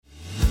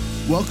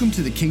Welcome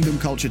to the Kingdom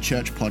Culture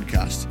Church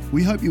podcast.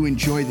 We hope you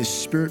enjoy this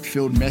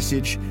spirit-filled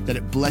message, that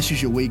it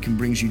blesses your week and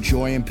brings you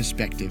joy and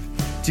perspective.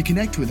 To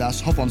connect with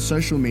us, hop on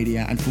social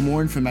media, and for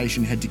more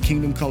information, head to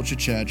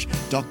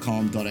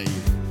kingdomculturechurch.com.au.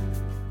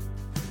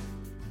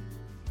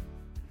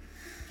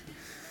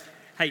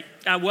 Hey,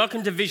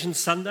 welcome to Vision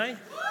Sunday.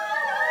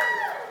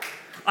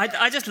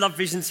 I just love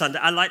Vision Sunday.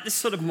 I like this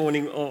sort of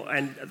morning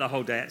and the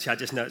whole day, actually. I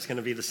just know it's going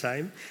to be the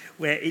same,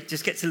 where it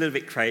just gets a little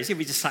bit crazy.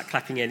 We just start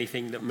clapping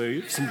anything that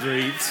moves and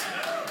breathes.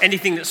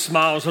 Anything that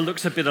smiles or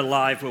looks a bit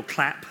alive, we'll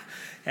clap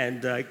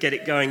and get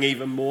it going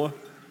even more.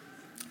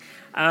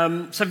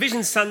 So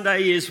Vision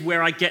Sunday is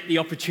where I get the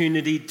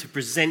opportunity to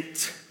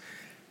present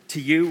to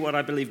you what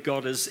I believe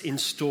God has in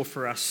store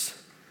for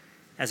us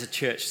as a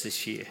church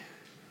this year.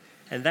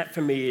 And that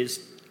for me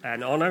is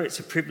an honour, it's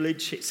a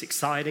privilege, it's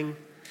exciting.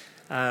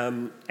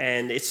 And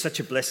it's such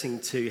a blessing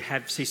to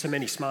see so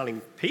many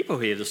smiling people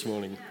here this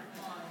morning.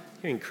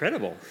 You're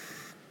incredible.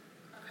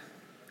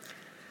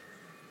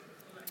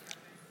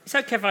 It's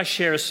okay if I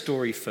share a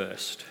story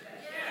first.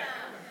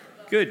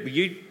 Good. Well,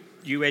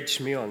 you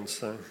edged me on.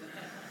 So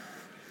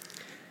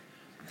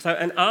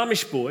an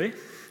Amish boy.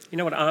 You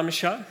know what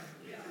Amish are?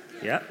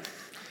 Yeah.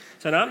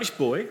 So an Amish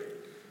boy.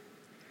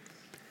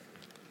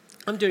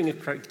 I'm doing a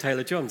Craig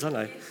Taylor Johns, aren't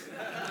I?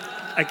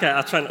 Okay,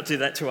 I'll try not to do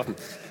that too often.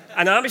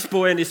 An Amish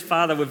boy and his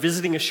father were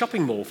visiting a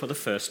shopping mall for the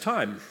first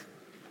time.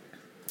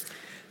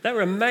 They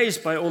were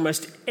amazed by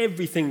almost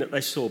everything that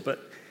they saw,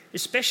 but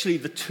especially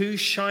the two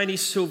shiny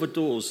silver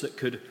doors that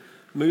could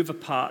move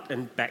apart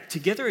and back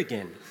together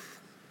again.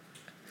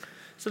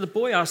 So the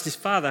boy asked his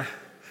father,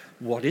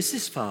 "What is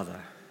this,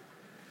 Father?"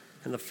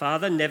 And the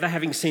father, never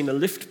having seen a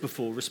lift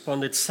before,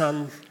 responded,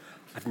 "Son,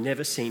 I've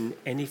never seen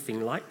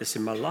anything like this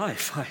in my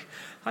life.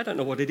 I don't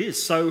know what it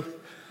is." So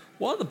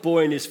while the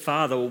boy and his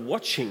father were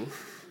watching,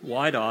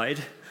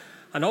 wide-eyed,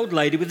 an old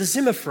lady with a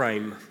Zimmer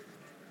frame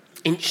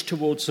inched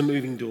towards the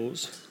moving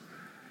doors,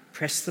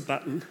 pressed the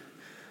button,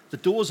 the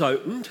doors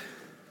opened,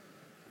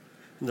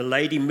 and the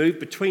lady moved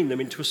between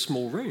them into a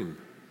small room.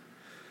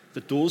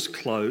 The doors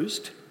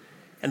closed,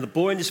 and the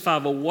boy and his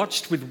father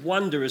watched with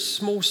wonder as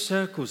small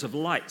circles of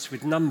lights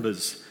with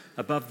numbers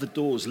above the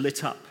doors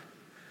lit up.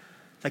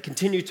 They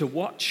continued to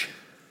watch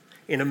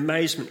in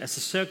amazement as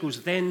the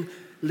circles then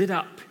lit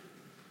up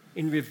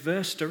in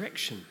reverse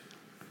direction.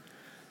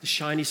 The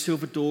shiny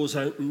silver doors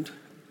opened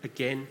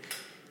again,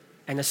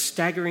 and a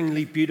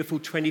staggeringly beautiful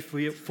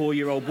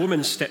 24-year-old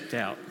woman stepped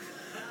out.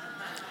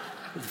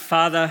 The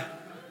father's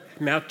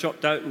mouth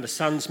dropped open, the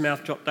son's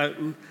mouth dropped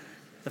open.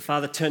 The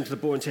father turned to the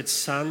boy and said,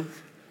 "Son,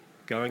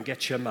 go and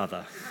get your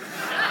mother."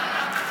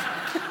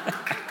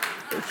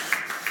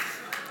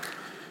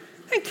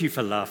 Thank you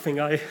for laughing.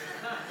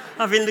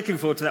 I've been looking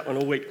forward to that one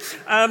all week.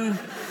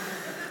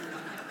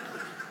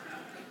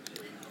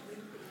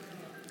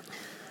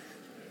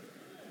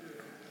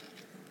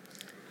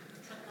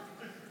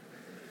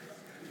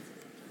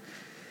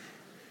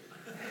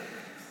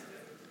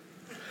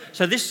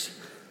 So this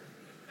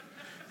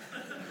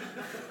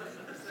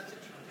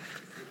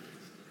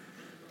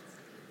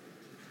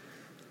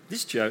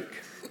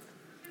joke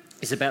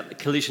is about the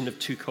collision of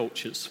two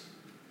cultures.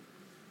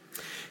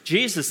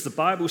 Jesus, the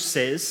Bible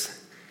says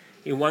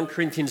in 1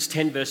 Corinthians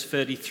 10 verse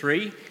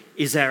 33,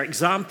 is our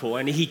example,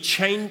 and he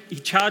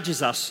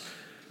charges us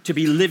to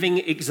be living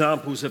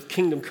examples of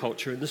kingdom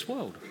culture in this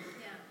world.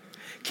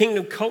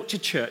 Kingdom Culture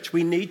Church,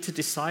 we need to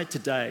decide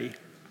today,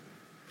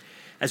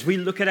 as we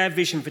look at our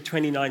vision for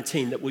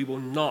 2019, that we will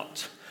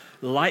not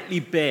lightly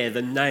bear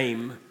the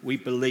name we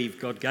believe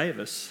God gave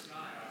us.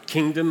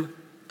 Kingdom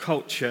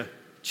Culture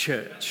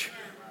Church.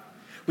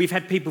 We've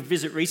had people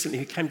visit recently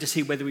who came to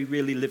see whether we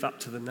really live up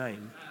to the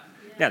name.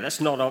 Now,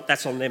 that's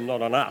on them,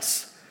 not on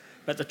us.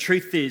 But the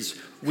truth is,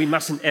 we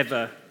mustn't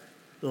ever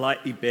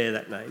lightly bear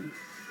that name.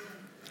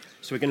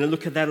 So we're going to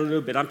look at that a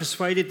little bit. I'm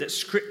persuaded that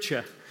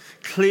Scripture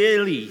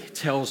clearly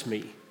tells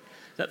me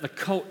that the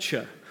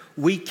culture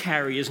we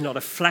carry is not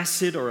a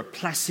flaccid or a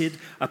placid,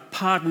 a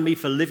pardon me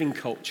for living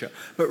culture,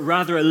 but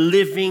rather a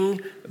living,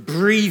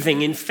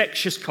 breathing,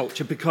 infectious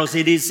culture, because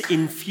it is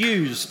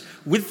infused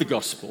with the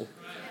gospel.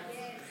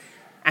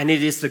 And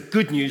it is the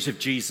good news of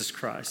Jesus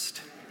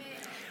Christ.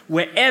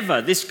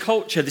 Wherever this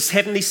culture, this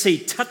heavenly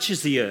seed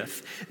touches the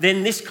earth,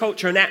 then this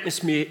culture and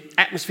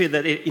atmosphere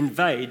that it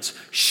invades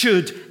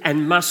should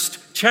and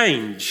must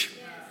change.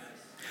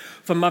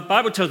 For my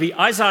Bible tells me,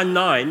 Isaiah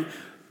 9,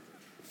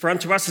 "For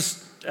unto us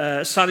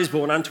a son is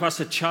born, unto us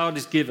a child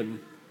is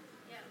given."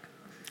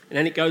 And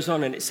then it goes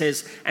on and it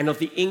says, "And of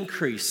the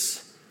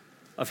increase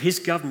of his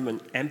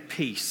government and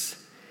peace,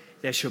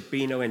 there shall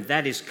be no end."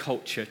 That is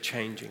culture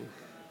changing.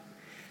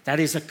 That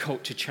is a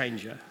culture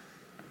changer.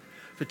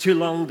 For too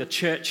long, the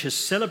church has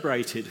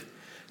celebrated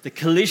the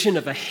collision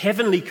of a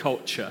heavenly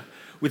culture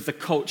with the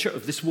culture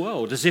of this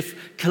world, as if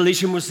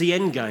collision was the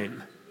end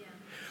game.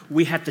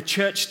 We had the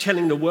church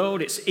telling the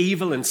world it's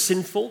evil and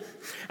sinful,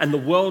 and the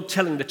world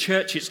telling the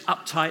church it's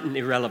uptight and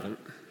irrelevant.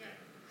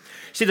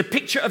 See, the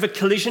picture of a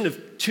collision of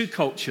two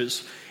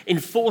cultures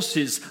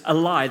enforces a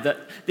lie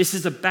that this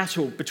is a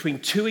battle between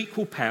two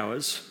equal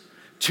powers,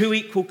 two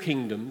equal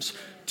kingdoms,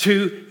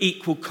 two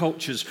equal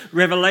cultures.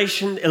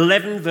 Revelation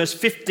 11 verse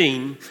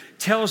 15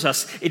 tells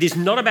us it is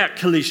not about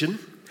collision.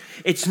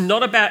 It's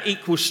not about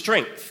equal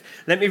strength.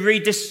 Let me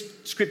read this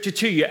scripture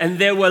to you. And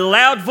there were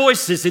loud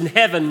voices in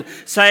heaven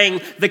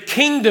saying, the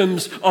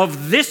kingdoms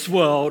of this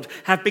world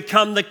have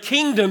become the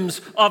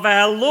kingdoms of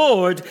our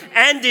Lord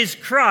and his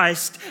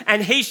Christ,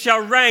 and he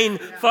shall reign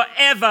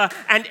forever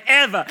and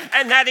ever.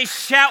 And that is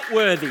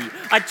shout-worthy.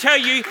 I tell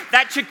you,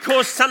 that should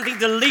cause something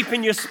to leap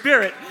in your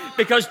spirit,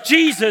 because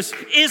Jesus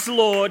is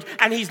Lord,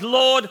 and he's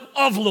Lord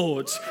of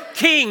lords,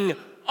 King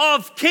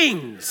of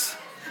kings.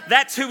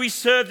 That's who we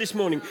serve this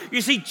morning.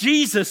 You see,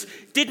 Jesus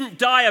didn't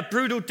die a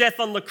brutal death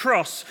on the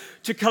cross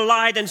to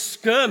collide and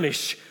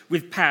skirmish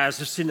with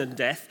powers of sin and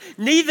death.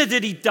 Neither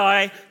did he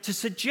die to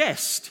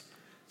suggest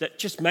that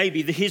just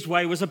maybe his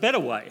way was a better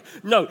way.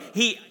 No,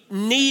 he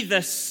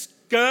neither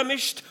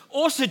skirmished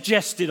or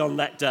suggested on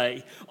that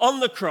day on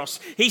the cross.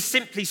 He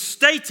simply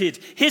stated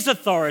his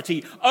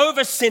authority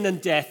over sin and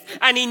death,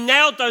 and he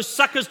nailed those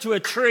suckers to a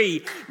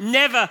tree,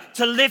 never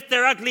to lift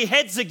their ugly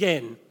heads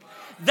again.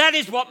 That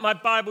is what my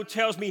Bible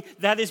tells me.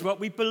 That is what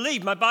we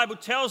believe. My Bible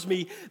tells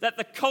me that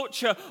the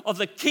culture of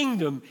the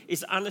kingdom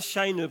is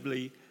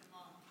unashamedly,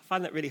 I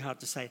find that really hard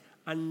to say,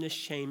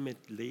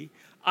 unashamedly,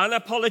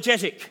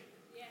 unapologetic.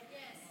 Yes.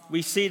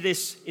 We see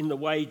this in the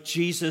way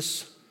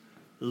Jesus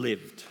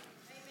lived.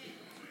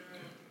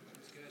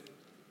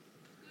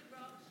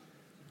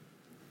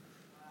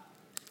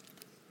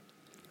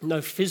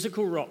 No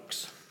physical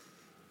rocks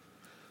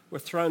were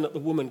thrown at the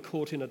woman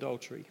caught in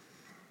adultery,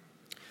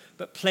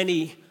 but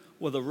plenty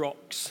were the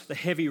rocks, the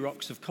heavy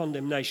rocks of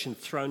condemnation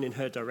thrown in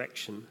her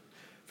direction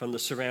from the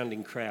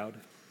surrounding crowd.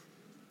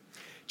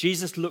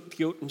 Jesus looked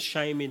guilt and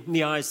shame in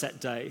the eyes that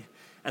day,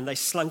 and they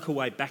slunk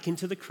away back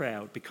into the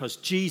crowd, because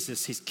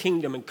Jesus, his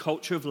kingdom and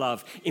culture of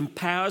love,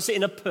 empowers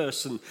in a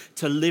person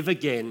to live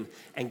again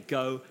and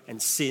go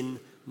and sin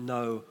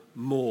no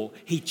more.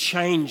 He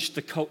changed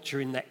the culture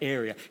in that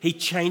area. He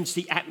changed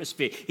the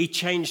atmosphere. He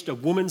changed a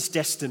woman's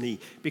destiny,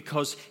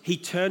 because he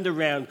turned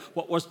around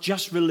what was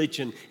just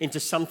religion into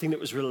something that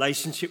was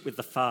relationship with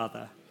the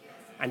Father.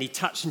 And he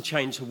touched and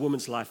changed a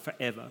woman's life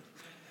forever.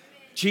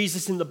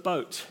 Jesus in the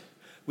boat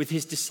with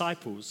his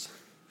disciples,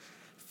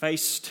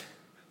 faced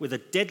with a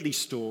deadly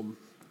storm,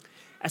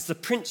 as the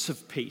Prince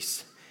of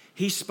Peace,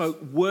 he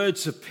spoke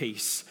words of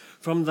peace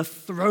from the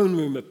throne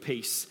room of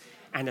peace,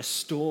 and a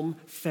storm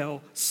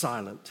fell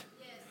silent.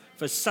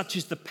 For such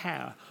is the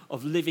power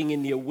of living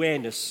in the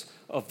awareness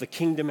of the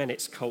kingdom and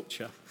its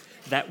culture,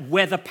 that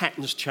weather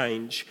patterns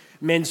change,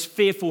 men's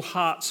fearful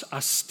hearts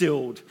are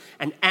stilled,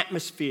 and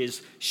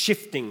atmospheres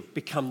shifting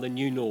become the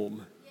new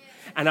norm.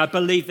 And I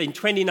believe that in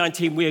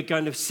 2019 we are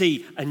going to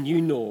see a new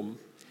norm,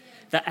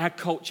 that our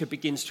culture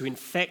begins to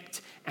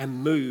infect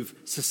and move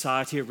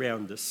society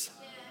around us,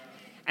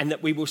 and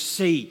that we will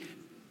see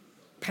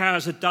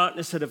powers of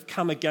darkness that have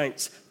come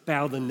against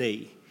bow the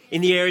knee.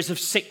 In the areas of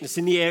sickness,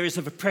 in the areas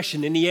of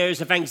oppression, in the areas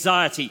of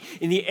anxiety,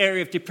 in the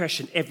area of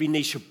depression, every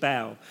knee shall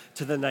bow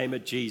to the name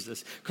of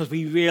Jesus, because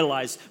we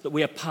realize that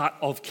we are part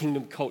of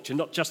kingdom culture,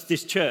 not just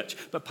this church,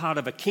 but part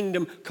of a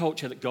kingdom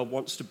culture that God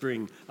wants to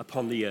bring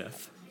upon the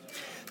earth.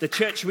 The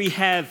church we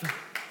have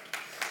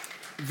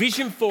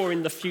vision for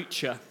in the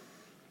future,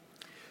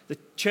 the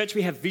church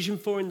we have vision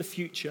for in the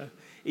future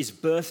is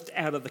birthed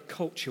out of the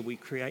culture we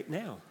create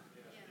now.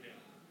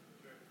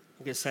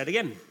 I'm going to say it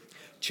again.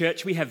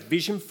 Church we have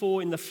vision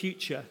for in the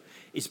future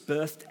is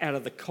birthed out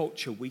of the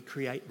culture we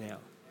create now.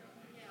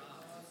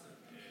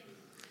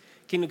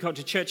 Kingdom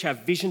Culture Church, our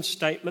vision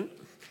statement,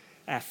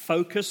 our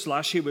focus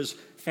last year was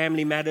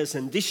family matters,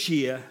 and this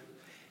year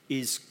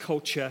is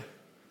culture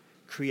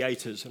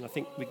creators. And I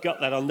think we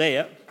got that on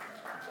there.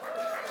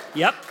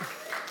 Yep.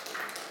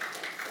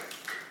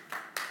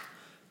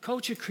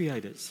 Culture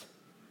creators.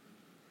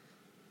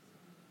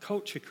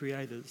 Culture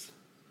creators.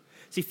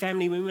 See,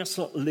 family, we must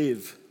not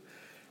live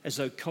as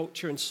though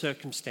culture and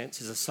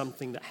circumstances are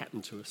something that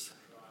happened to us.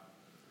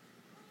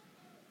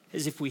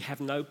 As if we have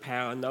no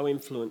power, no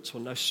influence,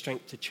 or no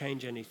strength to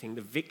change anything.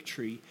 The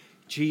victory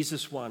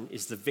Jesus won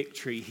is the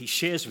victory he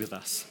shares with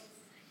us.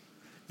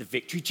 The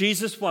victory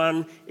Jesus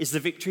won is the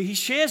victory he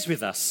shares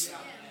with us.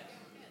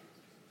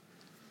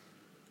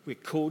 We're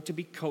called to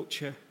be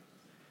culture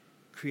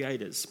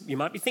creators. You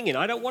might be thinking,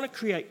 I don't want to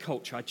create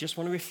culture, I just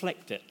want to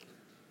reflect it.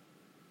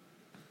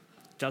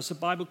 Does the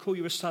Bible call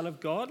you a son of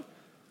God,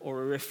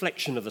 or a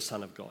reflection of the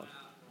Son of God?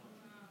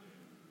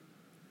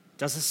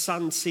 Does a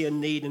son see a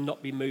need and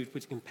not be moved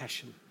with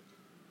compassion?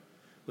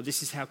 Well,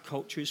 this is how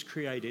culture is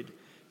created,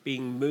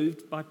 being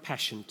moved by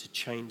passion to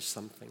change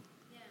something.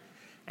 Yeah.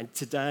 And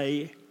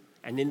today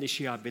and in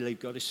this year, I believe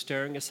God is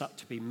stirring us up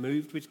to be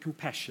moved with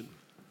compassion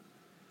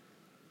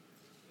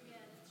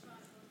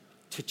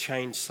to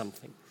change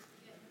something.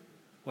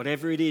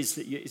 Whatever it is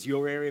that is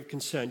your area of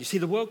concern. You see,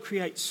 the world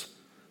creates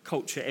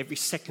culture every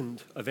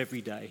second of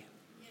every day.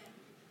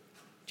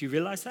 Do you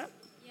realize that?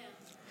 Yeah.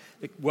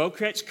 The world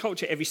creates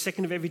culture every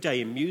second of every day,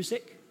 in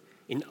music,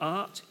 in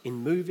art, in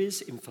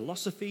movies, in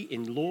philosophy,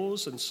 in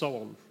laws, and so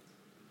on.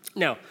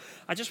 Now,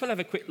 I just want to have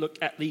a quick look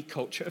at the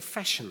culture of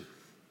fashion.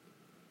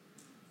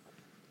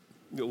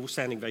 You're all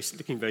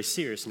looking very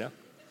serious now.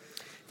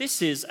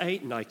 This is a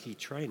Nike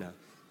trainer.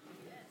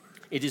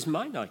 It is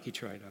my Nike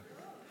trainer.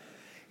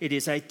 It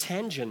is a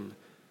Tangen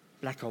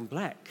black on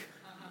black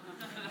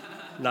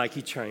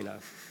Nike trainer.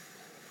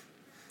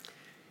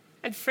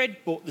 And Fred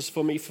bought this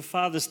for me for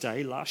Father's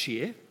Day last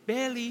year,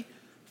 barely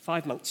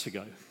 5 months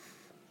ago.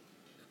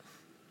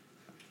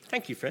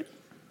 Thank you, Fred.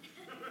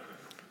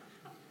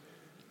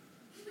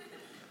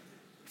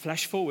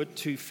 Flash forward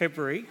to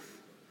February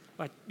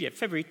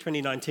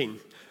 2019.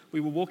 We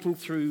were walking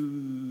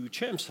through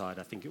Chermside,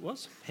 I think it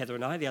was, Heather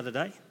and I, the other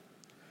day.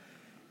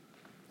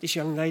 This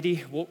young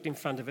lady walked in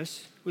front of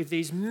us with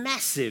these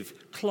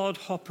massive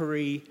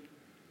clodhoppery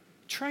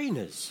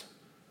trainers.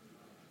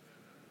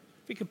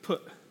 If we could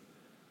put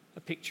a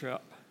picture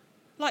up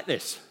like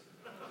this.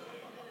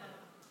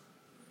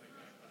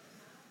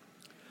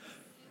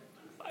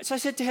 So I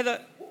said to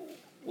Heather,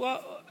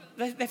 well,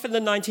 they're from the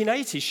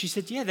 1980s. She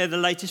said, yeah, they're the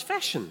latest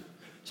fashion.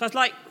 So I was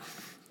like,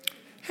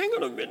 hang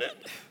on a minute.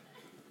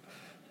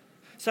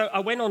 So I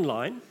went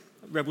online,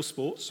 Rebel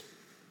Sports,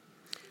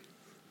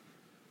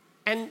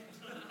 and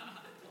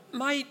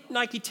my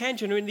Nike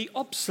Tangen are in the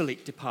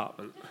obsolete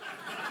department.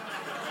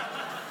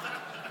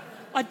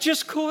 I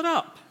just caught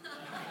up.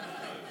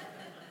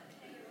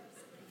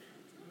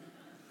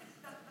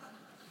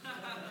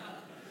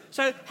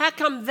 So how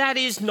come that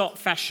is not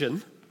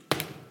fashion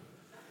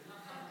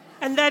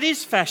and that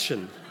is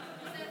fashion?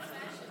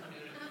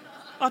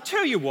 I'll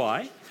tell you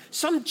why.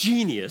 Some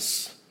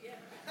genius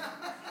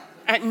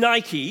at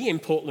Nike in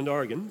Portland,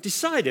 Oregon,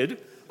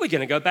 decided we're going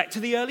to go back to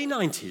the early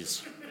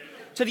 90s,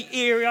 to the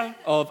era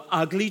of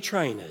ugly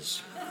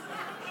trainers.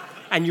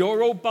 And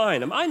you're all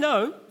buying them. I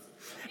know.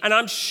 And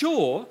I'm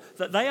sure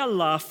that they are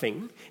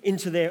laughing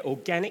into their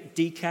organic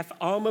decaf,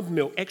 almond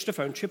milk, extra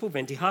foam, triple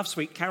venti, half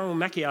sweet caramel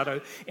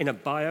macchiato in a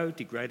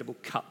biodegradable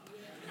cup,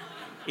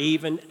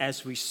 even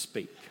as we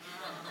speak.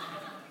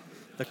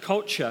 The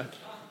culture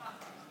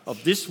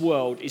of this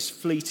world is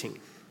fleeting.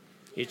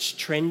 It's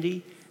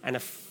trendy and a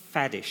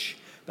faddish.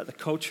 But the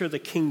culture of the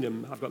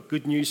kingdom, I've got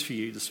good news for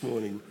you this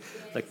morning.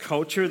 The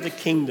culture of the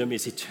kingdom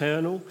is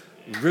eternal,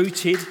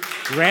 rooted,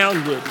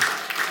 grounded,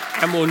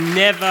 and will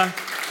never,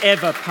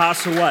 ever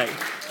pass away.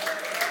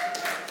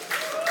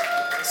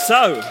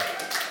 So,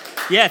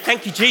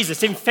 thank you,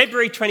 Jesus. In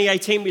February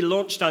 2018, we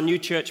launched our new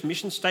church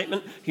mission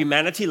statement,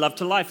 Humanity, Love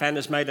to Life.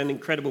 Anna's made an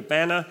incredible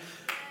banner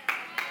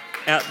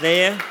out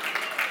there.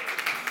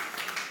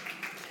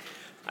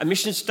 A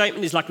mission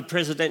statement is like a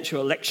presidential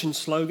election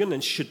slogan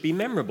and should be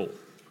memorable.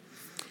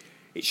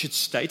 It should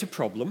state a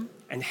problem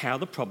and how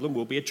the problem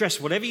will be addressed.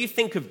 Whatever you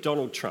think of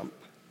Donald Trump,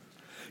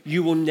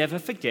 you will never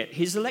forget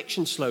his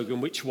election slogan,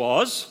 which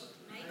was,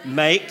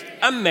 Make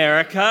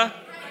America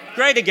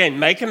Great Again.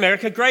 Make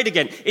America Great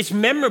Again. It's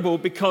memorable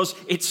because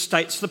it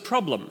states the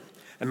problem.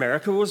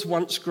 America was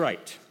once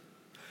great.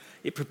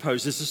 It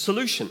proposes a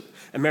solution.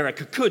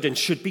 America could and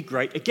should be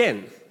great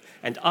again.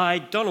 And I,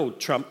 Donald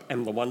Trump,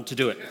 am the one to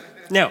do it.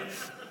 Now,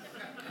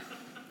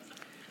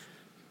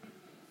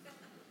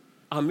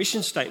 our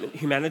mission statement,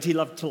 Humanity,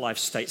 Love to Life,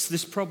 states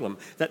this problem,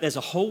 that there's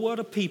a whole world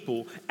of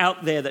people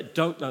out there that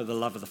don't know the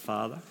love of the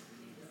Father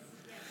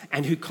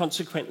and who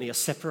consequently are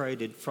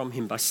separated from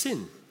him by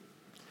sin.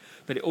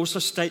 But it also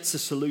states the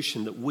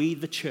solution that we,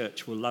 the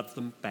church, will love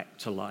them back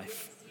to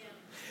life.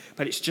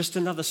 But it's just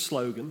another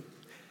slogan,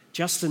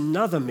 just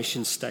another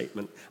mission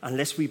statement,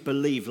 unless we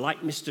believe,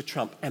 like Mr.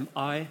 Trump, am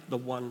I the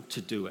one to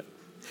do it?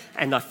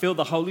 And I feel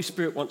the Holy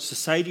Spirit wants to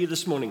say to you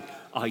this morning,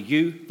 are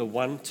you the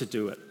one to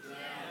do it?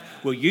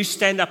 Will you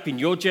stand up in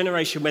your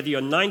generation, whether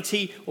you're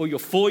 90 or you're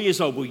 4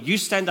 years old, will you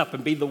stand up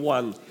and be the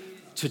one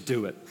to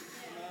do it?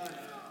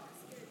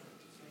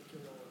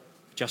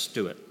 Just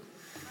do it.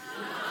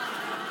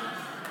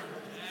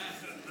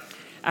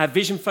 Our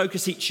vision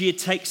focus each year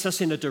takes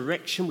us in a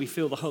direction we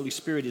feel the Holy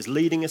Spirit is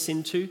leading us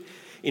into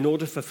in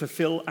order to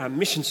fulfill our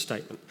mission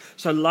statement.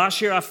 So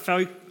last year our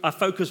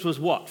focus was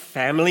what?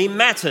 Family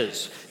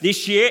matters.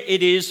 This year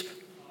it is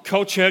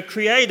culture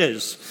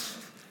creators.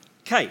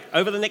 Okay,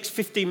 over the next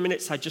 15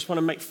 minutes, I just want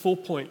to make 4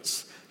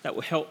 points that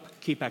will help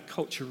keep our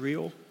culture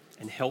real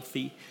and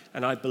healthy,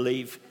 and I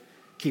believe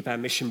keep our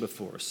mission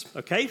before us,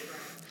 okay?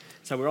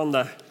 So we're on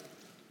the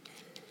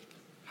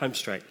home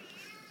straight.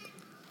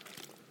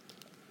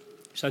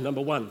 So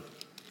number 1,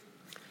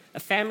 a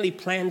family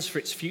plans for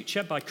its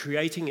future by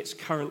creating its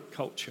current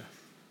culture.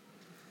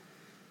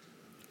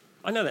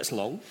 I know that's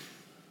long,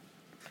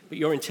 but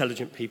you're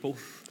intelligent people.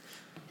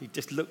 You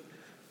just look.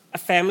 A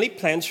family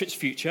plans for its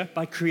future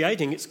by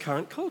creating its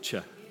current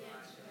culture.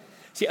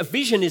 See, a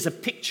vision is a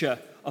picture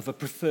of a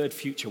preferred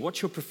future.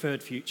 What's your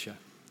preferred future?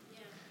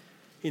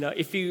 You know,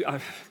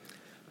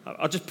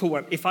 I'll just pull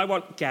one. If I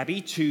want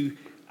Gabby to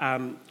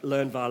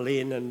learn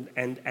violin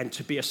and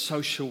to be a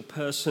social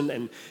person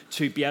and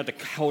to be able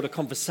to hold a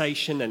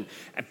conversation and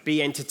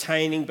be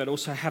entertaining but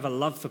also have a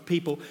love for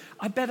people,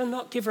 I better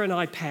not give her an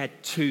iPad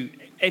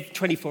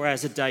 24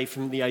 hours a day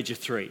from the age of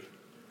 3.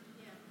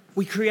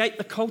 We create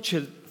the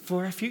culture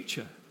for our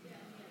future.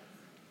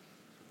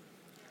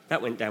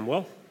 That went down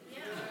well.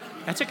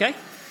 That's okay.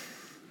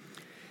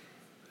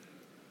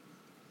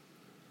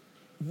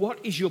 What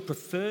is your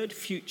preferred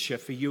future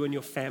for you and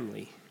your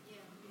family?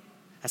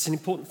 That's an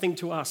important thing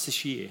to ask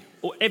this year,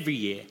 or every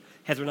year.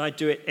 Heather and I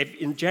do it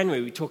in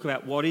January. We talk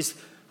about what is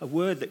a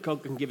word that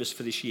God can give us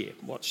for this year.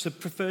 What's the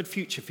preferred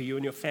future for you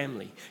and your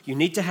family? You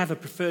need to have a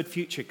preferred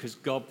future because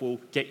God will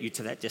get you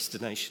to that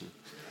destination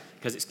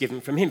because it's given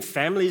from Him.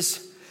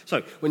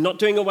 So we're not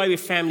doing away with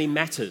family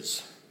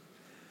matters.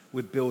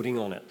 We're building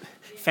on it.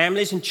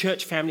 Families and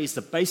church family is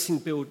the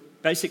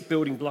basic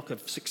building block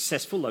of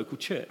successful local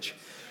church.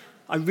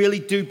 I really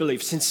do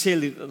believe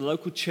sincerely that the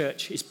local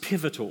church is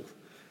pivotal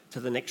to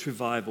the next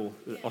revival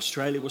that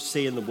Australia will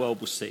see and the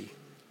world will see.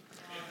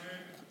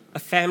 A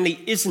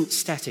family isn't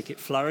static. It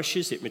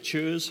flourishes, it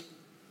matures,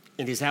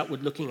 it is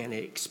outward looking and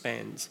it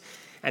expands.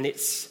 And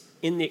it's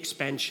in the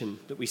expansion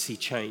that we see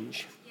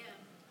change.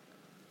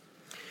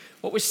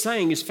 What we're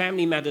saying is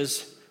family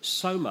matters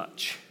so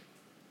much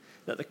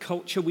that the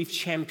culture we've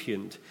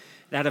championed,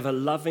 that of a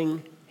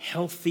loving,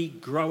 healthy,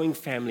 growing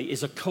family,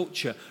 is a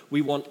culture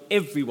we want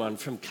everyone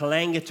from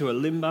Kalanga to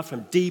Olimba,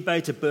 from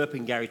D-Bay to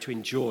Burpengary to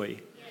enjoy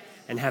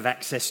and have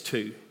access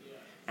to,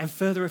 and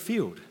further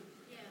afield.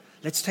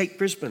 Let's take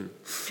Brisbane.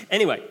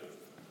 Anyway,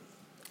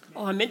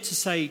 I meant to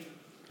say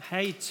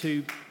hey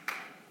to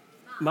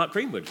Mark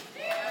Greenwood.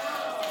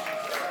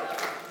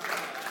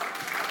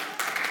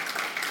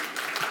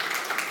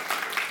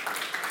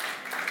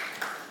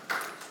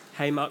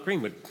 Hey, Mark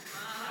Greenwood.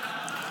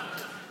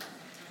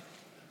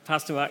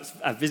 Pastor Mark's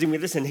visiting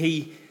with us, and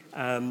he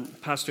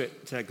pastor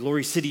at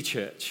Glory City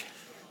Church.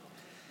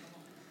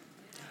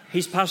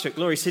 He's pastor at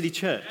Glory City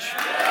Church.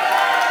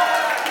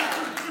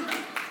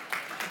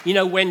 You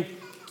know, when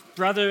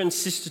brother and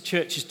sister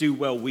churches do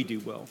well, we do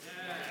well.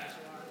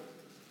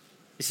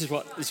 This is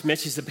what this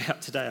message is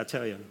about today, I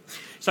tell you.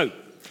 So,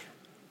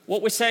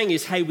 what we're saying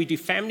is, hey, we do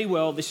family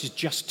well. This is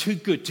just too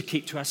good to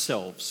keep to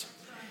ourselves.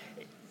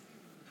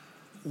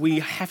 We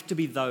have to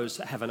be those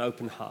that have an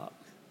open heart.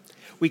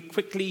 We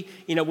quickly,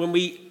 when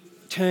we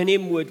turn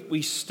inward,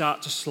 we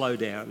start to slow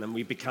down and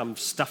we become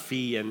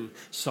stuffy and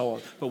so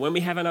on. But when we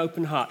have an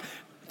open heart,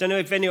 I don't know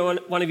if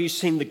one of you has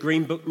seen the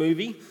Green Book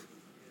movie.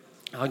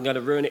 I'm going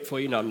to ruin it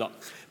for you. No, I'm not.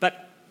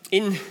 But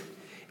in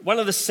one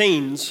of the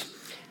scenes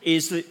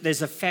is that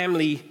there's a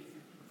family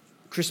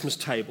Christmas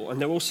table, and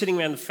they're all sitting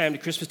around the family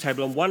Christmas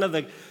table, and one of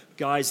the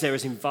guys there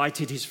has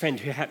invited his friend,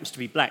 who happens to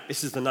be black,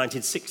 this is the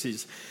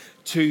 1960s,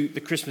 to the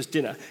Christmas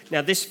dinner.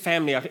 Now, this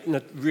family are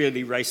a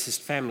really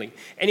racist family.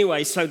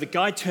 Anyway, so the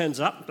guy turns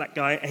up, black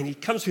guy, and he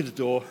comes through the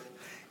door,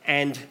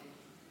 and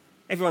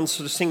everyone's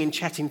sort of singing,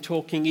 chatting,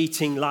 talking,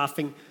 eating,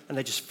 laughing, and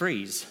they just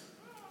freeze.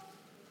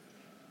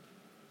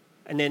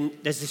 And then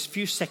there's this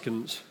few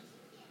seconds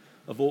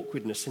of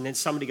awkwardness, and then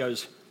somebody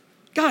goes,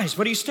 "Guys,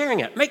 what are you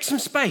staring at? Make some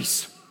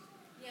space.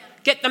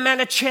 Get the man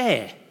a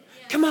chair.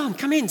 Come on,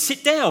 come in,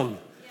 sit down.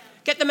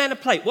 Get the man a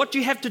plate. What do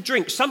you have to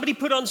drink? Somebody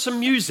put on some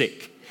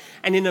music."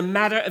 And in a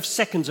matter of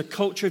seconds, a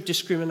culture of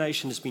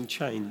discrimination has been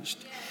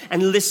changed.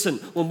 And listen,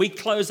 when we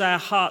close our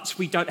hearts,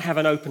 we don't have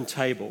an open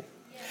table.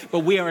 But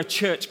we are a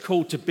church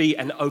called to be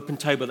an open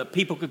table that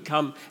people could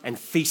come and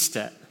feast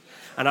at.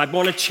 And I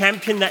want to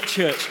champion that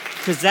church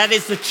because that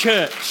is the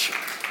church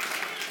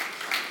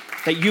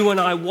that you and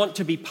I want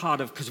to be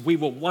part of, because we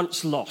were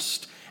once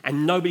lost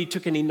and nobody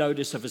took any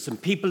notice of us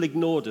and people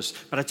ignored us.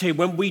 But I tell you,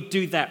 when we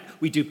do that,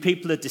 we do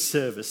people a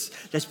disservice.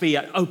 Let's be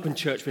an open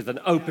church with an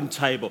open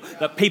table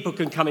that people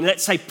can come in.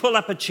 Let's say, pull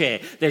up a chair.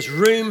 There's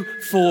room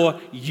for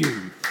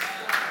you.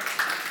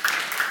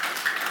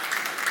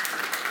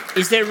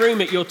 Is there room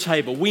at your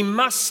table? We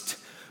must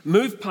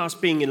move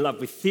past being in love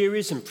with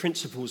theories and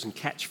principles and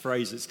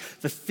catchphrases.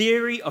 The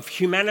theory of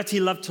humanity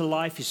love to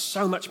life is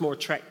so much more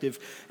attractive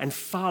and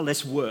far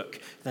less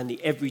work than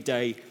the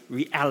everyday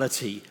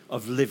reality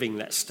of living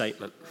that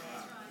statement.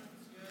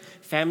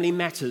 Family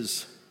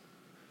matters.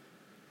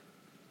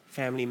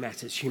 Family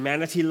matters.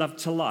 Humanity love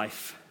to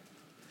life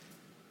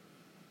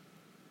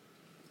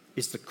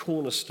is the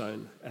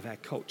cornerstone of our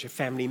culture.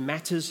 Family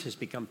matters has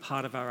become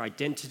part of our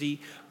identity.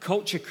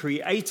 Culture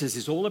Creators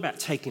is all about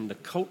taking the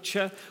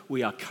culture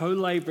we are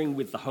co-laboring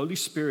with the Holy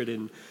Spirit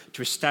in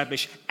to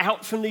establish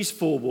out from these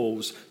four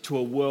walls to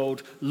a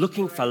world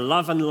looking for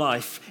love and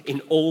life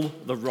in all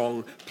the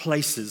wrong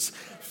places.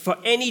 For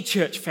any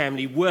church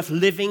family worth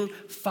living,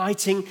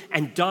 fighting,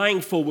 and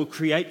dying for will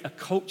create a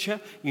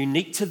culture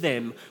unique to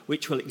them,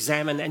 which will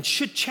examine and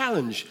should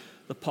challenge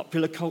the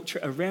popular culture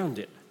around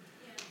it.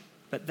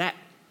 But that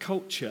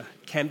culture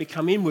can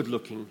become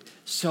inward-looking,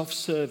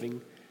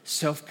 self-serving,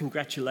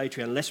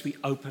 self-congratulatory unless we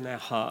open our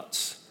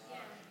hearts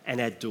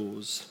and our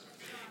doors.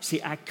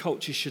 See, our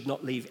culture should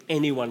not leave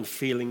anyone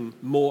feeling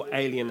more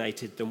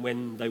alienated than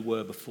when they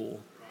were before.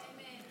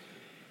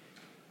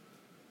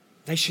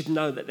 They should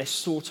know that they're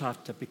sought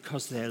after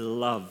because they're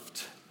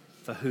loved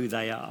for who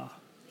they are.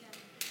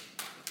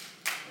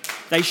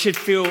 They should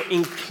feel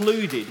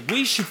included.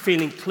 We should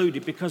feel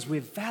included because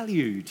we're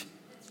valued.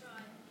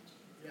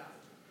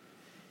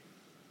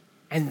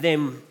 And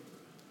then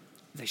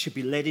they should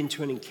be led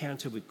into an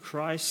encounter with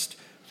Christ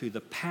through the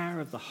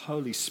power of the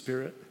Holy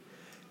Spirit,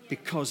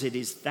 because it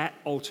is that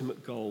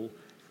ultimate goal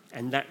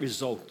and that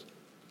result.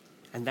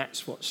 And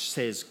that's what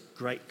says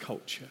great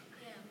culture.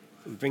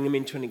 We bring them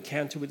into an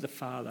encounter with the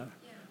Father.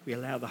 We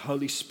allow the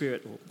Holy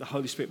Spirit, or the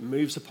Holy Spirit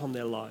moves upon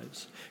their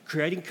lives.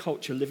 Creating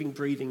culture, living,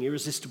 breathing,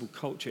 irresistible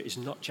culture is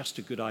not just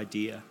a good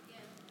idea.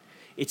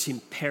 It's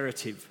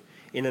imperative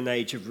in an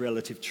age of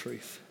relative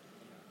truth.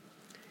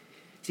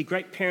 See,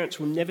 great parents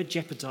will never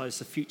jeopardize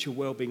the future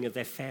well-being of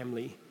their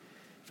family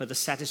for the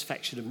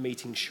satisfaction of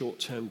meeting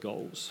short-term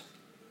goals.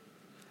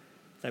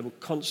 They will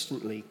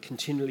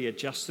continually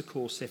adjust the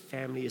course their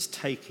family is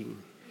taking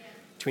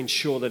to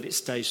ensure that it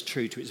stays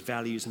true to its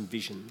values and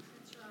vision.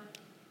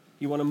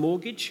 You want a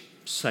mortgage?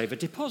 Save a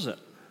deposit.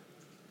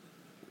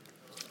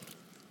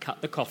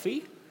 Cut the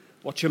coffee,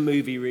 watch a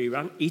movie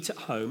rerun, eat at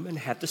home, and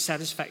have the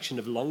satisfaction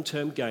of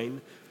long-term gain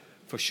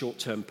for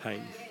short-term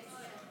pain.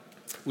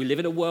 We live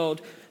in a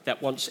world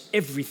that wants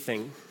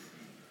everything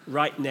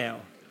right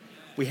now.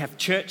 We have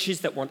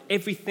churches that want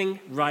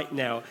everything right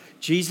now.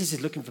 Jesus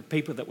is looking for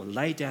people that will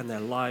lay down their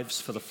lives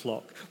for the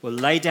flock, will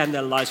lay down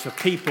their lives for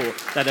people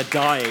that are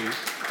dying,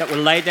 that will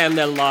lay down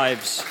their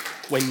lives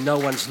when no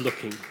one's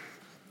looking.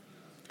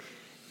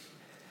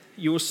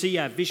 You will see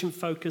our vision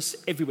focus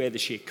everywhere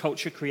this year.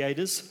 Culture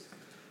creators.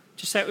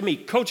 Just say it with me.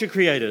 Culture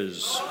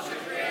creators. Culture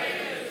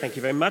creators. Thank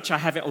you very much. I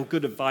have it on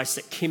good advice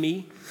that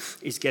Kimmy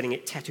is getting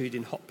it tattooed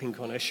in hot pink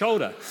on her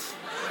shoulder.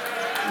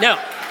 Now,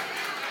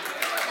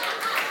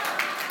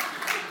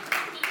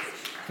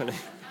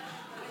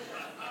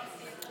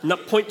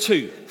 point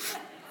 2.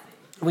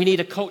 We need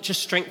a culture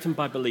strengthened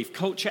by belief.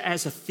 Culture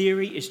as a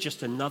theory is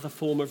just another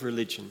form of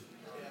religion.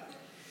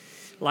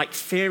 Like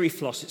fairy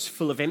floss, it's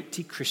full of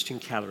empty Christian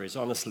calories,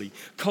 honestly.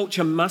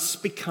 Culture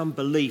must become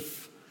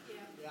belief.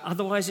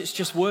 Otherwise, it's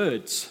just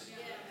words.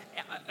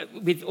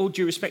 With all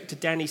due respect to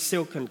Danny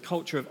Silk and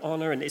Culture of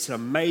Honor, and it's an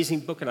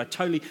amazing book,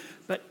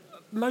 but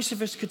most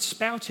of us could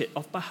spout it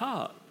off by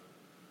heart.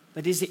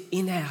 But is it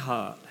in our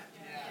heart?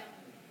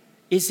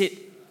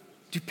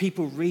 Do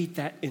people read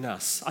that in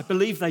us? I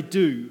believe they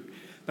do,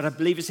 but I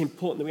believe it's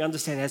important that we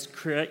understand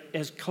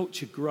as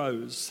culture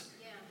grows,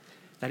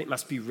 that it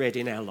must be read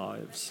in our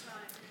lives.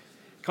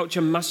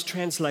 Culture must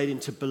translate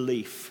into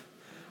belief.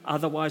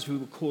 Otherwise, we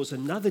will cause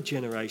another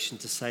generation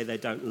to say they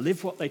don't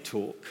live what they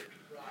talk.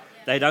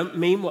 They don't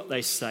mean what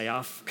they say.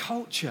 Our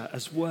culture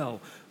as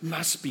well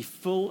must be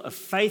full of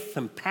faith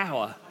and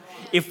power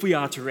if we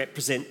are to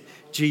represent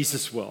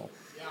Jesus well.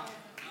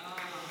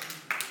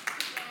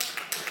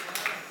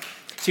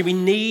 See, we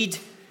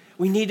need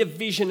a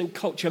vision and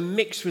culture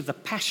mixed with the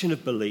passion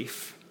of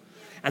belief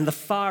and the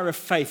fire of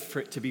faith for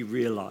it to be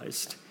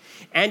realized.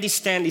 Andy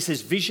Stanley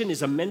says, vision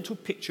is a mental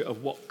picture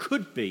of what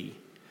could be,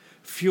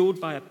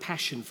 fueled by a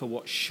passion for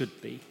what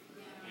should be.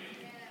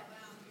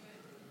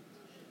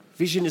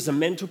 Vision is a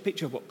mental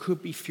picture of what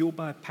could be, fueled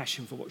by a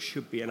passion for what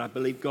should be. And I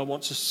believe God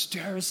wants to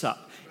stir us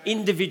up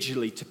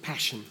individually to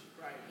passion.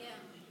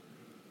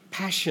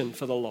 Passion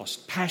for the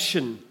lost,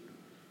 passion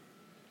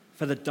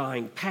for the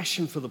dying,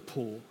 passion for the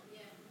poor,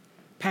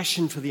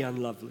 passion for the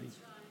unlovely.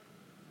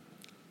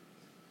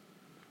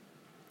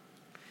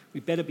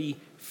 We better be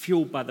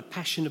fueled by the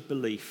passion of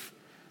belief,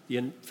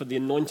 for the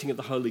anointing of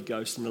the Holy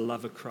Ghost and the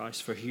love of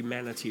Christ for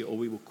humanity, or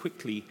we will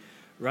quickly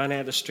run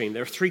out of steam.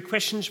 There are 3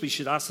 questions we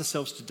should ask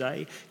ourselves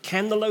today.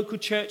 Can the local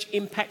church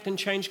impact and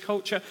change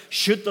culture?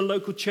 Should the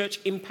local church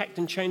impact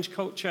and change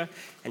culture?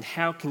 And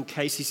how can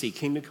KCC,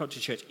 Kingdom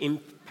Culture Church,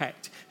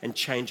 impact and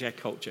change our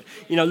culture?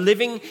 You know,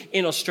 living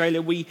in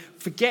Australia, we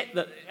forget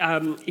that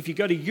if you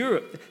go to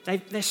Europe,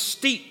 they're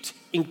steeped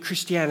in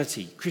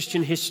Christianity,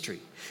 Christian history.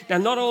 Now,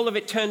 not all of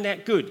it turned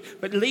out good,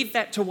 but leave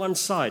that to one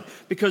side,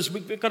 because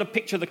we've got a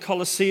picture of the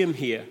Colosseum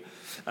here,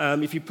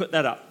 if you put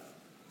that up,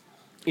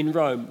 in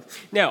Rome.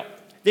 Now,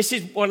 this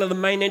is one of the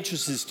main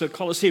entrances to the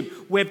Colosseum,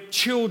 where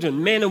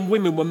children, men and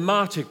women, were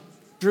martyred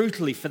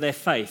brutally for their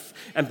faith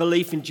and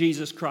belief in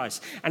Jesus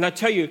Christ. And I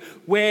tell you,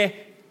 where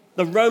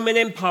the Roman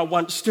Empire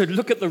once stood,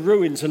 look at the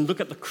ruins and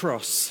look at the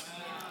cross.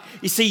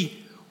 You see,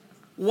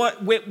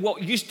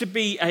 what used to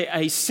be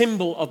a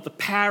symbol of the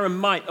power and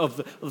might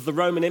of the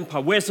Roman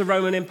Empire, where's the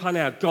Roman Empire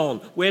now? Gone.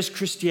 Where's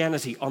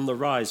Christianity? On the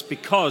rise,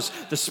 because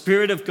the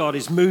Spirit of God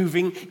is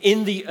moving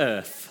in the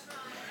earth,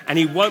 and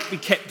he won't be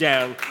kept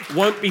down,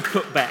 won't be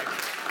put back.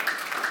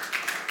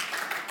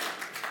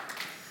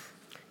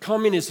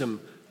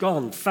 Communism,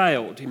 gone,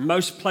 failed in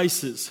most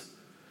places.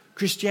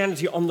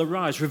 Christianity on the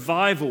rise,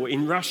 revival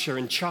in Russia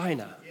and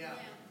China.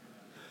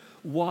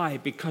 Why?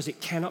 Because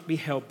it cannot be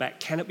held back,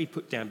 cannot be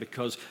put down,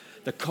 because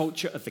the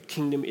culture of the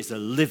kingdom is a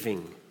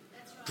living,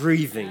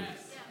 breathing,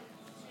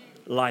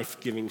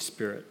 life-giving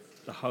spirit,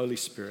 the Holy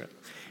Spirit.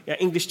 Now,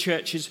 English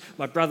churches,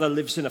 my brother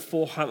lives in a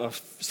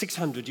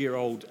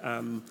 600-year-old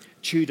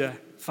Tudor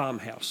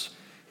farmhouse,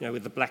 you know,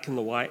 with the black and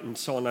the white and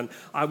so on. And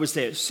I was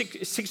there,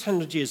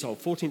 600 years old,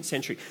 14th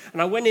century.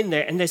 And I went in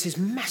there, and there's this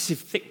massive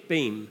thick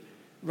beam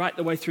right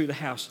the way through the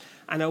house.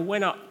 And I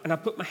went up, and I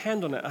put my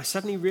hand on it. I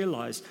suddenly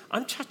realized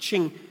I'm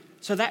touching.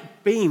 So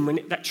that beam,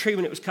 that tree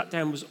when it was cut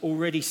down, was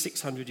already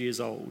 600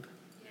 years old.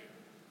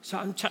 So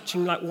I'm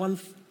touching like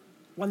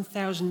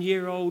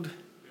 1,000-year-old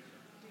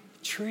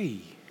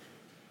tree.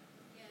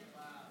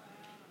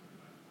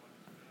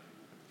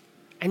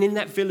 And in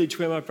that village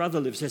where my brother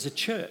lives, there's a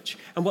church.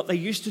 And what they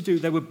used to do,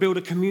 they would build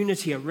a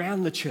community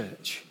around the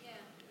church.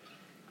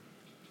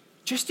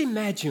 Just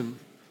imagine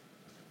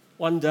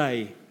one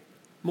day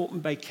Moreton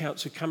Bay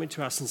Council coming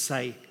to us and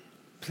say,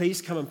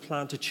 please come and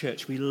plant a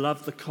church. We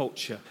love the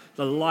culture,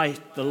 the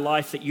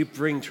life that you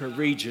bring to a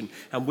region,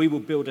 and we will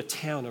build a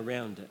town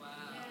around it.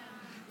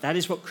 That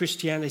is what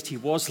Christianity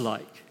was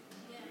like.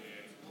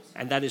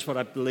 And that is what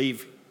I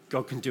believe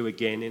God can do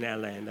again in our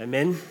land.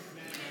 Amen?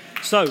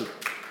 So,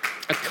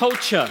 a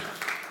culture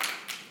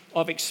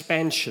of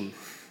expansion.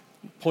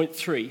 Point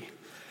 3.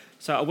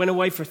 So I went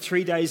away for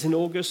 3 days in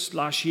August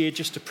last year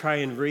just to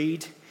pray and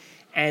read.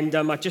 And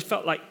I just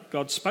felt like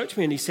God spoke to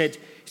me and he said,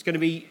 it's going to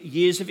be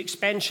years of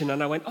expansion.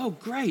 And I went, oh,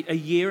 great, a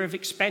year of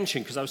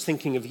expansion, because I was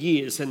thinking of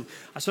years. And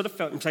I sort of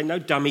felt him say, no,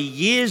 dummy,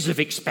 years of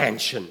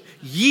expansion.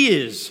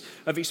 Years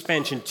of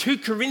expansion. 2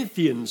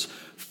 Corinthians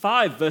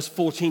 5, verse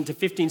 14 to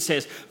 15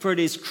 says, for it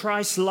is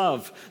Christ's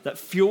love that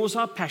fuels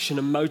our passion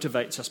and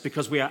motivates us,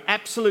 because we are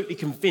absolutely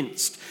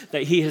convinced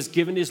that he has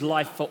given his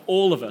life for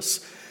all of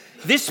us.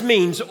 This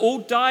means all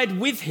died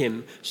with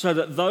him, so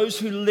that those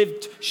who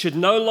lived should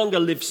no longer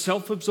live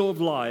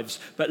self-absorbed lives,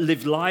 but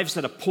live lives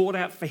that are poured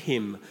out for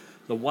him,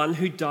 the one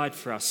who died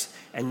for us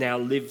and now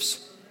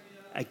lives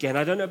again.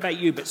 I don't know about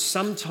you, but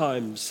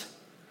sometimes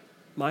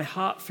my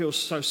heart feels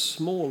so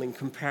small in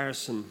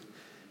comparison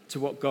to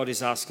what God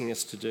is asking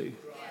us to do.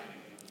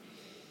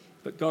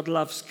 But God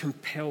loves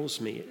compels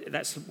me.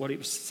 That's what it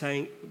was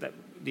saying, that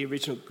the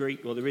original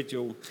Greek, or the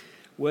original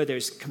word there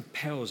is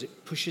compels.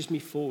 It pushes me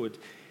forward.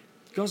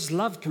 God's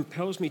love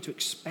compels me to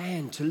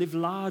expand, to live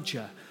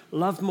larger,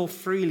 love more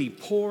freely,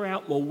 pour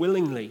out more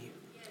willingly.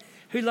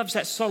 Who loves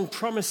that song,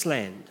 Promised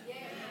Land?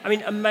 I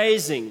mean,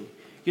 amazing.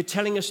 You're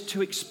telling us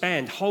to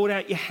expand. Hold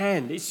out your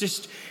hand. It's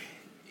just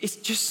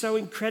so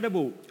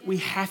incredible. We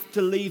have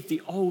to leave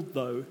the old,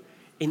 though,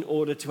 in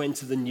order to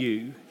enter the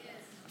new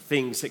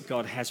things that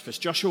God has for us.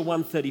 Joshua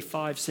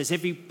 1:35 says,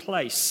 every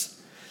place.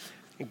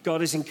 And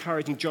God is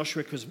encouraging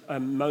Joshua because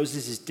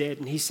Moses is dead.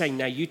 And he's saying,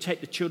 now you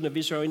take the children of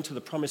Israel into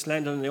the promised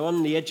land. And they're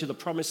on the edge of the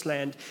promised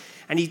land.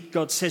 And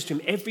God says to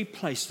him, every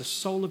place the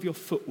sole of your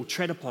foot will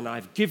tread upon,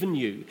 I've given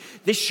you.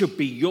 This should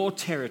be your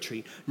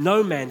territory.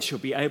 No man shall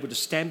be able to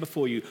stand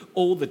before you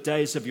all the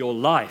days of your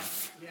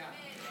life. Yeah.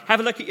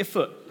 Have a look at your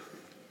foot.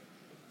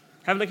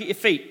 Have a look at your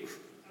feet.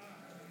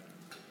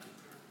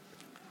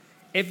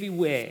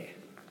 Everywhere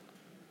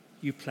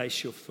you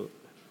place your foot.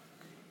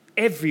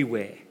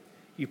 Everywhere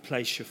you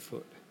place your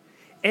foot.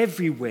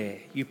 Everywhere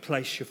you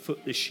place your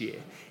foot this year.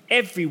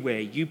 Everywhere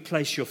you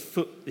place your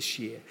foot this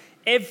year.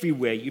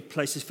 Everywhere you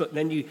place his foot. And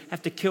then you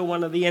have to kill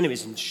one of the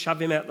enemies and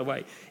shove him out the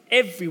way.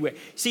 Everywhere.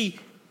 See,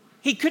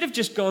 he could have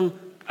just gone,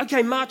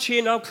 okay, march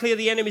in, I'll clear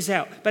the enemies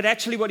out. But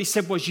actually what he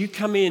said was, you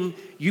come in,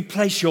 you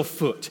place your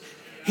foot.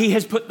 He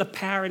has put the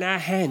power in our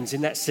hands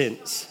in that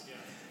sense.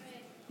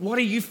 What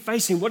are you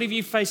facing? What have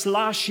you faced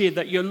last year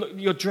that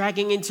you're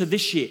dragging into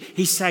this year?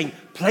 He's saying,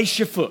 place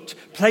your foot,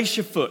 place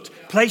your foot,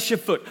 place your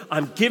foot.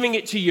 I'm giving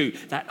it to you.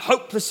 That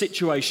hopeless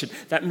situation,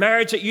 that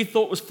marriage that you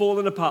thought was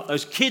falling apart,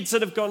 those kids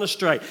that have gone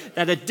astray,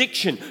 that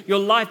addiction, your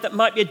life that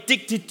might be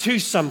addicted to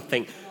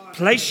something.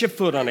 Place your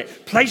foot on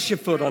it, place your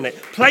foot on it,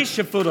 place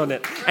your foot on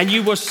it, and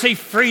you will see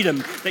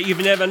freedom that you've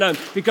never known,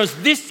 because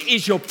this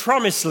is your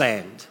promised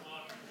land.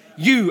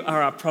 You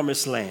are our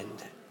promised land.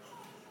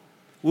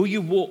 Will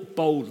you walk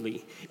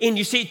boldly in?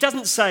 You see, it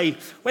doesn't say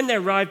when they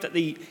arrived at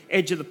the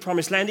edge of the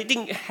promised land, it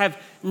didn't have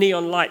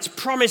neon lights.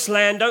 Promised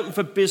land, open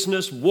for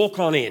business, walk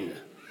on in.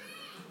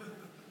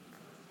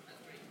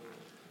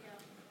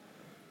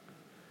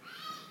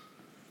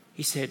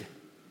 He said,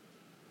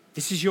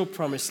 this is your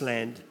promised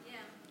land.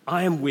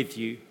 I am with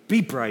you. Be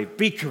brave,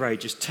 be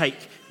courageous,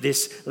 take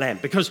this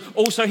land. Because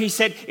also he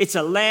said, it's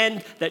a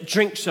land that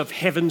drinks of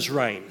heaven's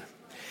rain.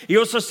 He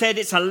also said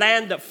it's a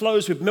land that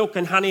flows with milk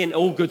and honey and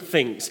all good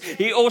things.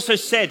 He also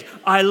said,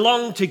 I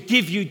long to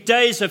give you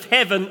days of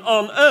heaven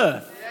on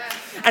earth.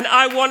 And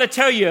I want to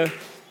tell you,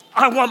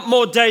 I want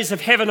more days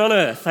of heaven on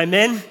earth.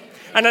 Amen?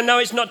 And I know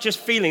it's not just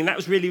feeling. That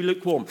was really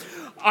lukewarm.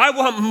 I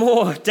want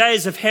more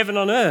days of heaven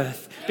on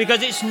earth,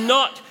 because it's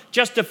not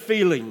just a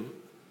feeling,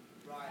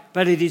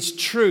 but it is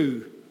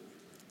true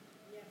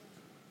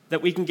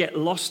that we can get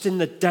lost in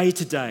the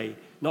day-to-day,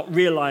 not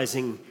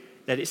realizing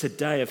that it's a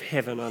day of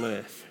heaven on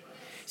earth.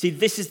 See,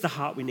 this is the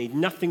heart we need.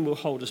 Nothing will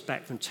hold us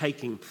back from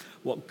taking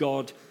what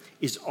God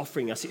is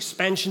offering us.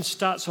 Expansion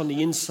starts on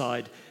the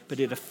inside, but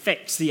it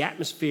affects the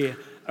atmosphere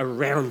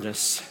around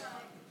us.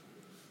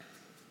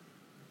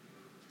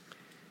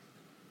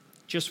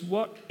 Just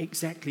what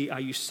exactly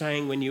are you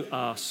saying when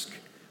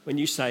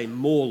you say,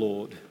 more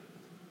Lord,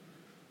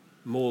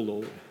 more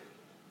Lord? You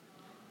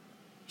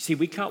see,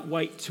 we can't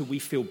wait till we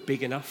feel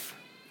big enough,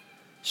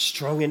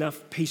 strong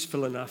enough,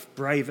 peaceful enough,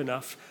 brave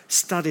enough,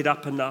 studied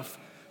up enough,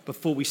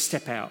 before we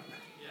step out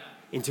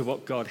into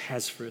what God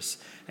has for us.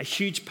 A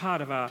huge part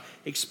of our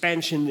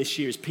expansion this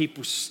year is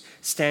people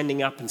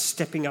standing up and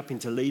stepping up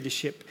into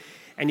leadership.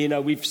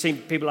 And, we've seen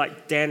people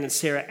like Dan and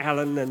Sarah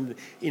Allen, and,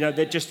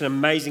 they're just an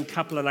amazing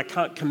couple, and I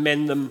can't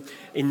commend them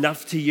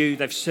enough to you.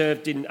 They've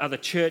served in other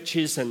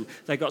churches, and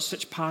they've got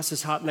such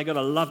pastor's heart, and they've got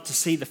to love to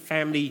see the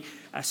family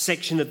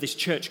section of this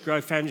church grow,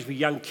 families with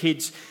young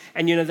kids.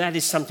 And, that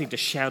is something to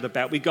shout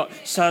about. We've got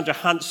Sandra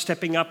Hunt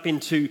stepping up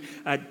into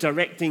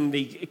directing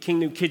the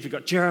Kingdom Kids. We've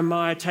got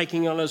Jeremiah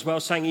taking on as well,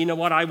 saying, you know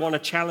what, I want a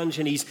challenge,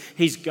 and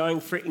he's going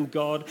for it in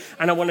God.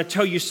 And I want to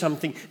tell you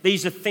something.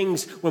 These are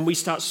things when we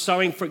start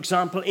sowing, for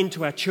example,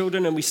 into our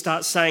children, and we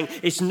start saying,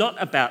 it's not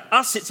about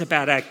us, it's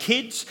about our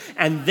kids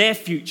and their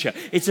future.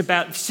 It's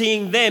about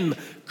seeing them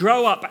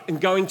grow up and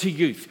going to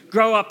youth,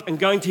 grow up and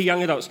going to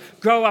young adults,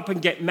 grow up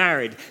and get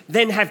married,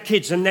 then have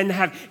kids, and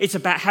then it's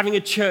about having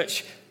a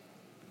church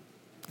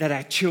that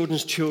our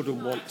children's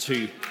children want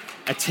to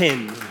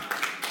attend.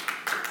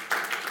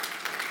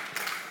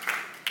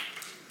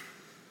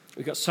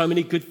 We've got so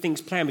many good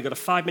things planned. We've got a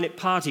 5-minute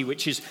party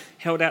which is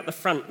held out the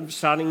front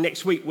starting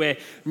next week, where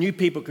new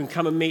people can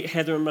come and meet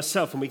Heather and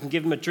myself, and we can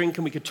give them a drink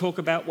and we can talk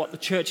about what the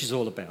church is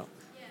all about.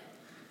 Yeah.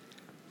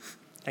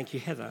 Thank you,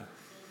 Heather.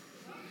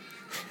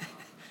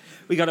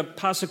 We got a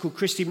pastor called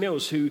Christy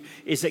Mills, who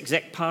is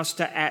exec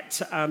pastor at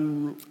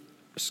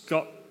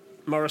Scott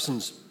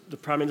Morrison's, the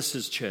Prime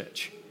Minister's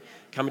church,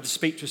 coming to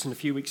speak to us in a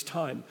few weeks'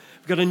 time.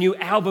 We've got a new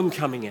album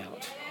coming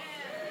out.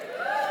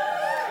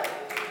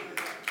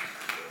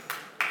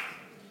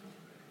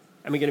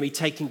 And we're going to be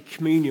taking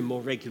communion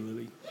more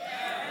regularly.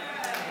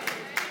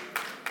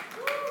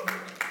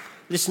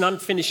 Listen, I'm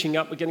finishing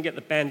up. We're going to get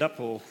the band up,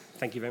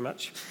 thank you very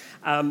much.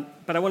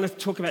 But I want to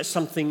talk about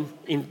something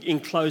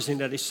in closing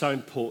that is so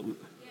important.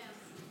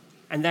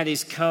 And that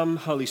is, come,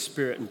 Holy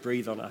Spirit, and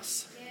breathe on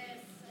us.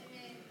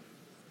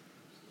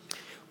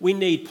 We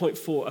need, point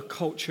 4, a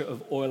culture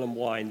of oil and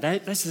wine.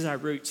 This is our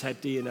roots, our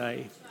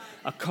DNA.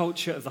 A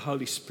culture of the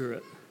Holy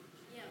Spirit.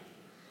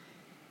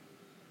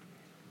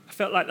 I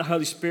felt like the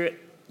Holy Spirit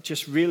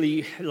just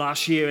really,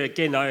 last year,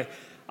 again,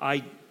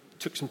 I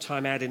took some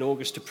time out in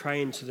August to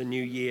pray into the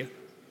new year.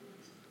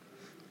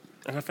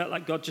 And I felt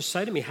like God just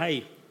said to me,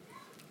 hey,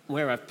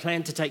 where I've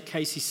planned to take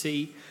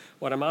KCC,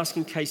 what I'm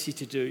asking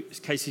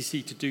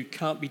KCC to do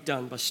can't be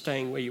done by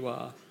staying where you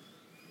are.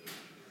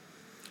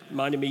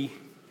 Reminded me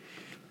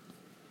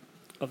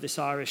of this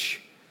Irish,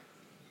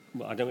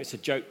 well, I don't know if it's a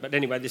joke, but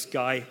anyway, this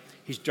guy,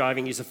 he's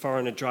a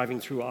foreigner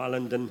driving through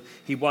Ireland, and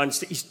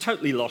he's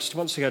totally lost,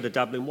 wants to go to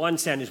Dublin,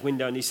 winds down his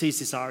window, and he sees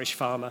this Irish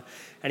farmer,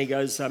 and he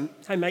goes,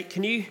 hey mate,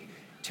 can you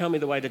tell me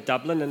the way to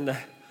Dublin? And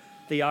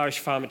the Irish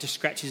farmer just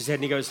scratches his head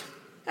and he goes,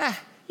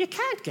 you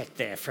can't get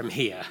there from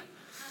here.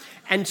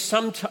 And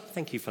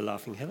thank you for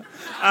laughing, Heather.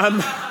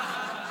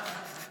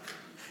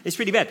 It's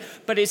really bad,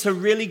 but it's a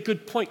really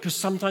good point, because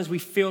sometimes we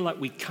feel like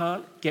we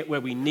can't get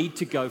where we need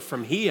to go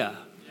from here.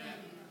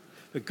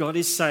 But God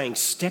is saying,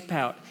 step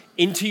out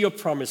into your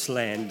promised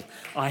land.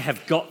 I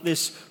have got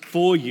this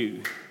for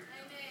you.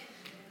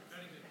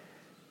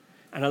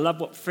 And I love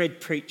what Fred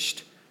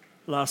preached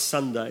last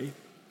Sunday.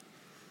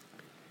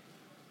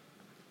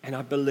 And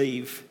I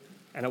believe,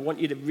 and I want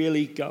you to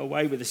really go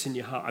away with this in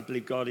your heart, I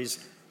believe God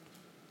is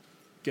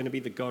going to be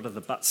the God of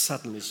the but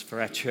suddenlies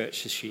for our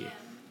church this year.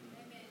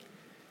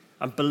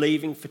 I'm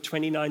believing for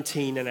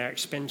 2019 and our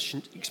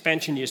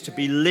expansion years to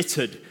be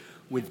littered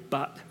with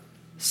but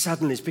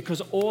suddenlies,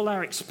 because all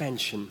our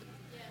expansion,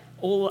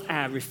 all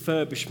our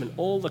refurbishment,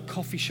 all the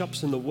coffee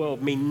shops in the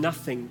world mean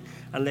nothing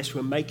unless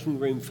we're making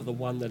room for the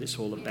one that it's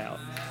all about.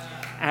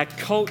 Our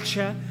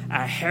culture,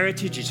 our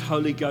heritage is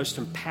Holy Ghost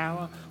and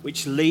power,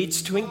 which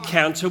leads to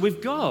encounter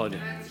with God.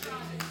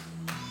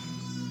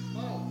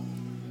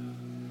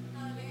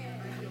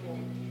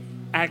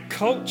 Our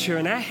culture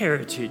and our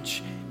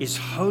heritage is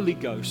Holy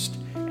Ghost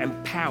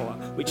and power,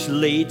 which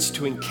leads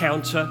to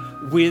encounter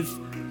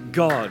with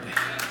God.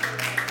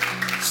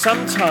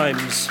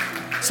 Sometimes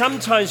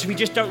we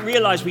just don't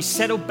realize we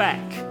settle back.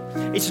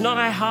 It's not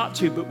our heart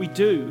to, but we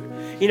do.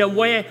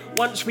 Where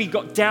once we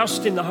got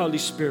doused in the Holy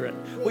Spirit,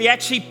 we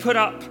actually put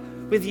up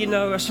with,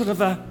 a sort of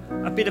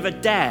a bit of a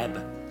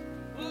dab,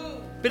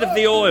 bit of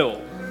the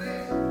oil.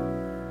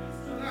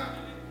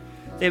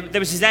 There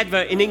was this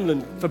advert in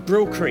England for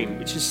Brylcreem,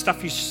 which is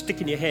stuff you stick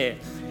in your hair.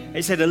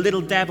 It said, a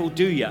little dab will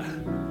do ya.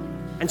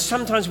 And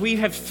sometimes we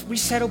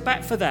settle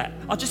back for that.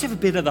 I'll just have a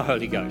bit of the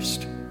Holy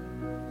Ghost.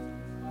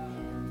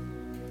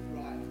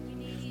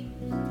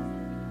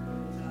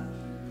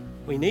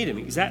 We need him,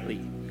 exactly.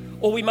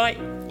 Or we might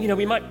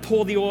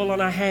pour the oil on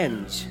our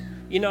hands.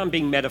 I'm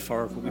being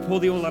metaphorical. We pour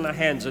the oil on our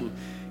hands and,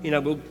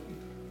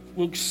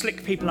 we'll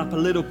slick people up a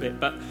little bit,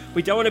 but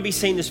we don't want to be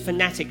seen as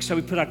fanatics, so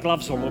we put our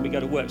gloves on when we go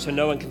to work so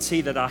no one can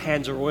see that our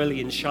hands are oily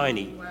and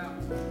shiny.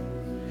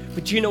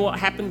 But do you know what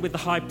happened with the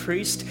high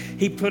priest?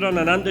 He put on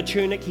an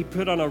undertunic, he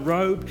put on a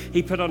robe,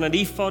 he put on an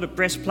ephod, a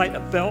breastplate, a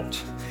belt,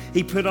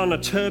 he put on a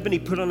turban, he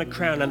put on a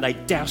crown, and they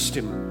doused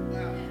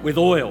him with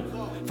oil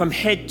from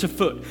head to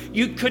foot.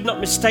 You could not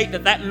mistake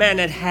that man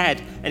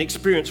had an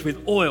experience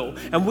with oil,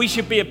 and we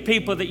should be a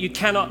people that you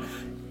cannot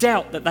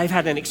doubt that they've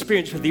had an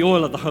experience with the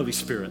oil of the Holy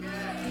Spirit.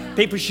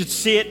 People should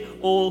see it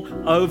all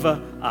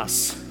over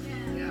us.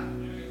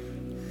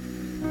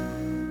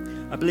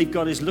 believe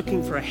God is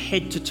looking for a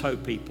head-to-toe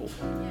people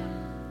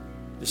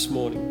this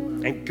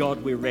morning. And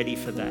God, we're ready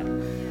for that.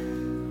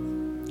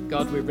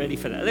 God, we're ready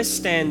for that. Let's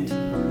stand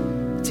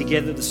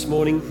together this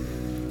morning.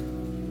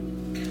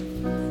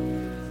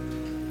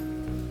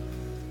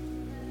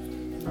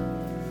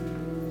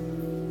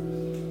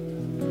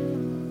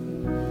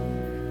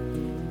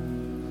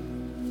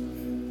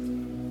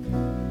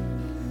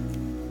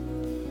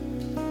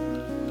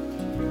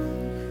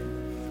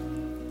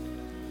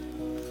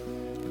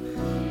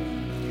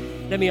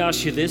 Let me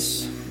ask you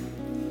this.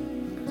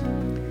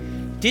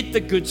 Did the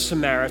Good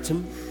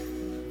Samaritan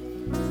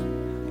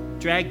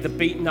drag the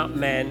beaten up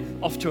man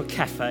off to a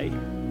cafe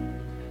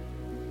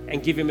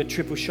and give him a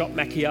triple shot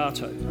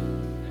macchiato?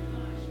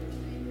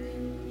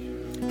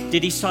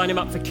 Did he sign him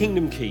up for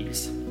Kingdom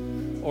Keys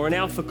or an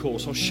Alpha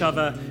course or shove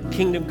a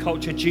Kingdom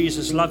Culture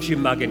Jesus Loves You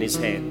mug in his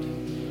hand?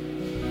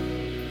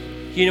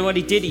 You know what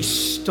he did? He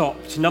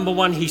stopped. Number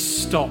one, he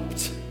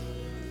stopped.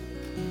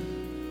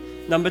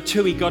 Number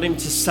two, he got him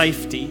to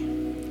safety.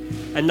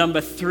 And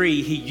number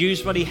three, he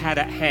used what he had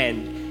at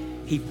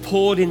hand. He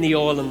poured in the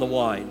oil and the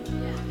wine.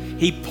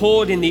 He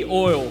poured in the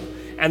oil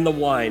and the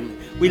wine.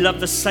 We love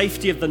the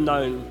safety of the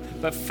known,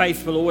 but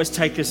faith will always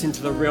take us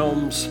into the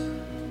realms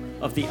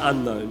of the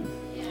unknown.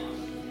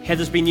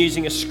 Heather's been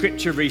using a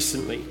scripture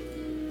recently,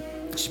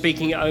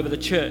 speaking it over the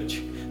church.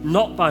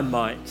 Not by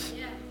might,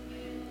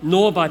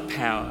 nor by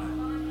power,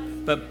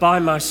 but by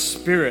my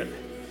Spirit,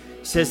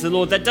 says the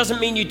Lord. That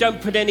doesn't mean you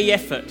don't put any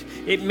effort.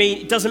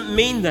 It doesn't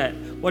mean that.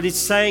 What it's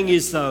saying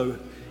is, though,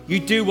 you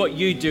do what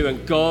you do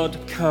and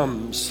God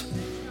comes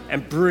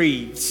and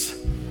breathes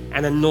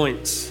and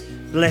anoints,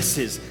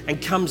 blesses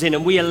and comes in,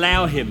 and we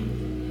allow him.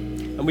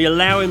 And we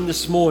allow him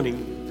this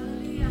morning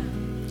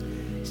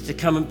to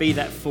come and be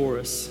that for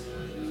us.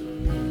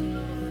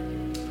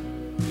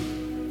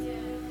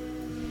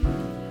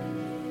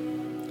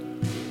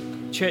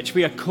 Church,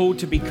 we are called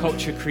to be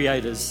culture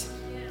creators.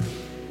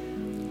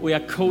 We are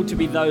called to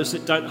be those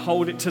that don't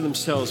hold it to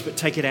themselves but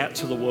take it out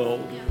to the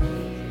world.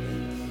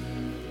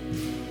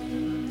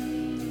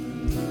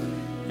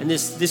 And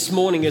this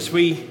morning, as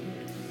we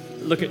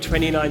look at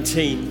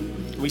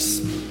 2019, we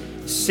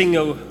sing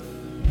a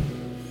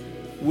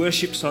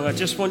worship song. I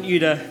just want you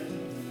to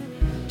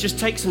just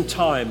take some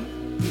time.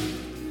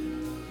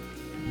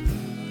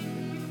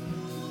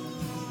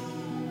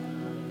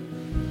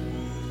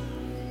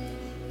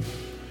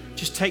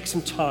 Just take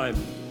some time.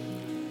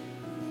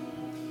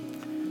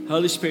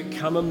 Holy Spirit,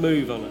 come and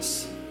move on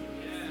us.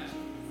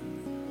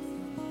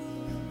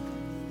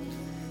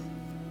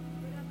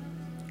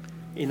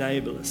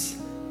 Enable us.